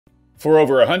For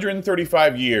over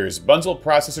 135 years, Bunzl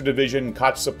Processor Division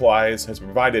Koch Supplies has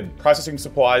provided processing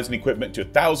supplies and equipment to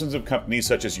thousands of companies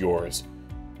such as yours.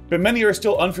 But many are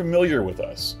still unfamiliar with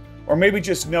us, or maybe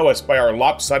just know us by our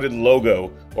lopsided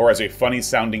logo or as a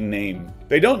funny-sounding name.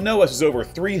 They don't know us as over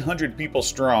 300 people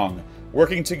strong,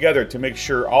 working together to make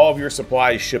sure all of your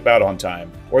supplies ship out on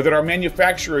time, or that our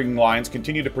manufacturing lines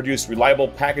continue to produce reliable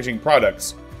packaging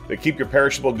products that keep your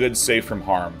perishable goods safe from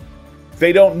harm.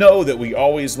 They don't know that we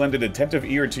always lend an attentive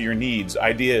ear to your needs,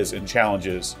 ideas, and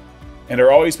challenges, and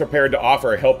are always prepared to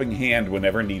offer a helping hand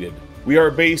whenever needed. We are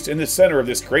based in the center of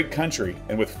this great country,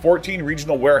 and with 14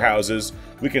 regional warehouses,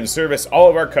 we can service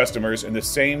all of our customers in the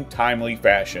same timely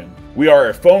fashion. We are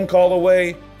a phone call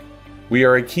away. We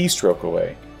are a keystroke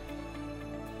away.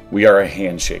 We are a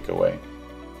handshake away.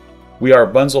 We are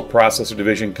Bunzl Processor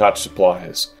Division Koch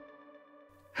Supplies.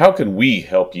 How can we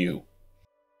help you?